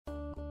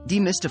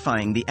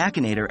Demystifying the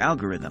Akinator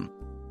algorithm.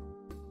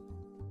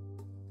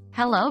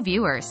 Hello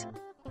viewers!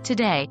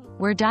 Today,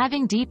 we're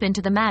diving deep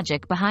into the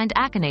magic behind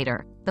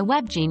Akinator, the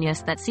web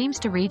genius that seems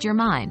to read your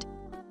mind.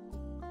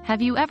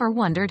 Have you ever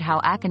wondered how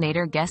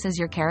Akinator guesses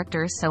your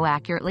characters so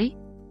accurately?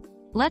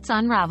 Let's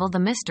unravel the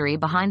mystery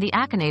behind the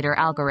Akinator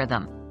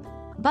algorithm.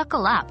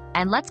 Buckle up,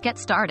 and let's get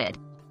started.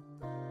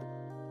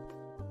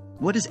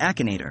 What is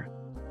Akinator?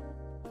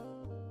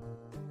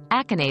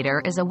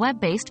 Akinator is a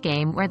web-based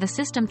game where the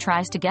system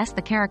tries to guess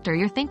the character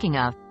you're thinking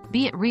of,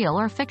 be it real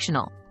or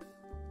fictional.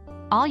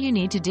 All you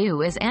need to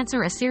do is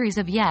answer a series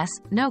of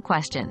yes/no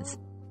questions.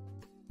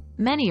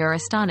 Many are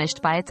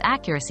astonished by its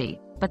accuracy,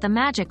 but the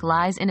magic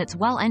lies in its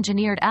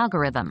well-engineered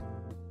algorithm.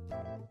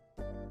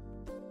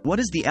 What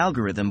is the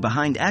algorithm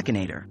behind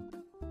Akinator?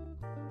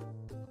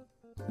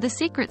 The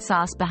secret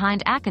sauce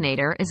behind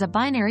Akinator is a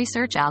binary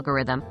search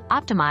algorithm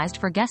optimized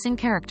for guessing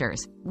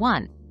characters.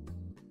 1.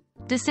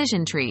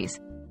 Decision trees.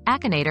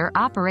 Akinator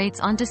operates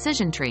on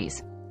decision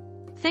trees.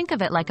 Think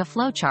of it like a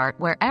flowchart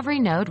where every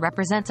node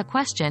represents a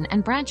question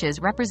and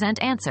branches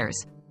represent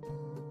answers.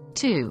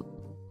 2.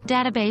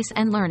 Database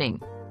and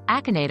learning.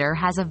 Akinator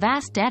has a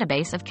vast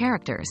database of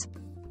characters.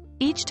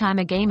 Each time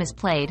a game is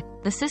played,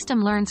 the system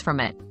learns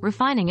from it,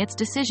 refining its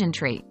decision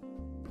tree.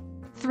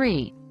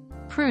 3.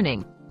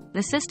 Pruning.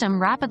 The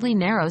system rapidly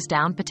narrows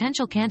down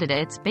potential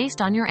candidates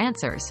based on your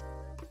answers.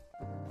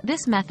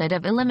 This method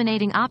of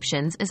eliminating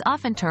options is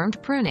often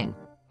termed pruning.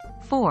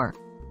 4.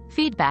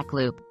 Feedback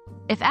loop.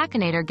 If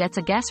Akinator gets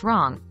a guess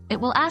wrong, it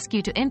will ask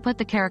you to input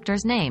the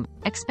character's name,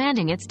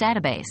 expanding its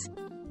database.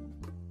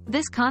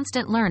 This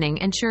constant learning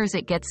ensures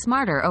it gets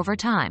smarter over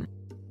time.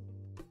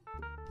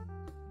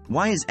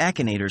 Why is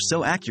Akinator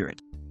so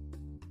accurate?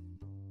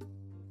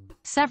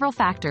 Several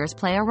factors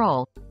play a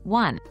role.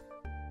 1.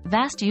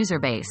 Vast user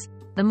base.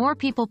 The more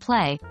people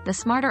play, the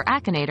smarter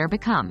Akinator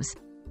becomes.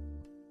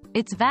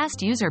 Its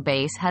vast user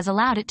base has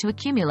allowed it to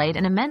accumulate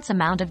an immense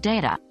amount of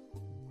data.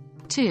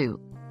 2.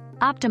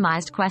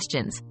 Optimized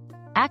questions.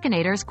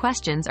 Akinator's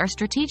questions are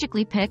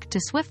strategically picked to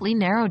swiftly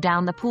narrow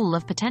down the pool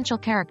of potential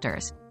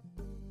characters.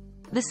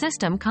 The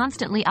system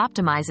constantly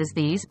optimizes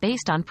these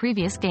based on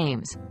previous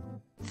games.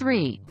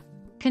 3.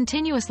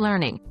 Continuous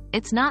learning.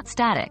 It's not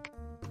static.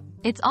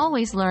 It's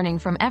always learning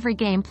from every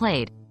game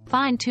played,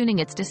 fine-tuning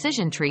its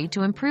decision tree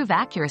to improve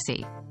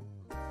accuracy.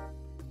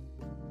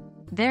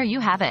 There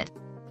you have it.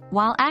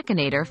 While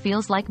Akinator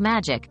feels like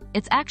magic,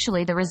 it's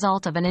actually the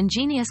result of an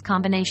ingenious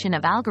combination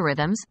of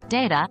algorithms,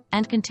 data,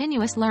 and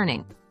continuous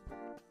learning.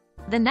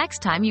 The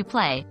next time you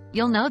play,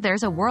 you'll know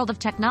there's a world of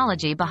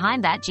technology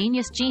behind that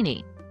genius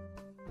genie.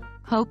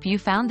 Hope you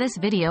found this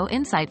video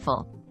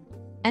insightful.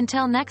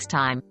 Until next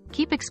time,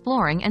 keep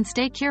exploring and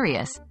stay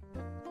curious.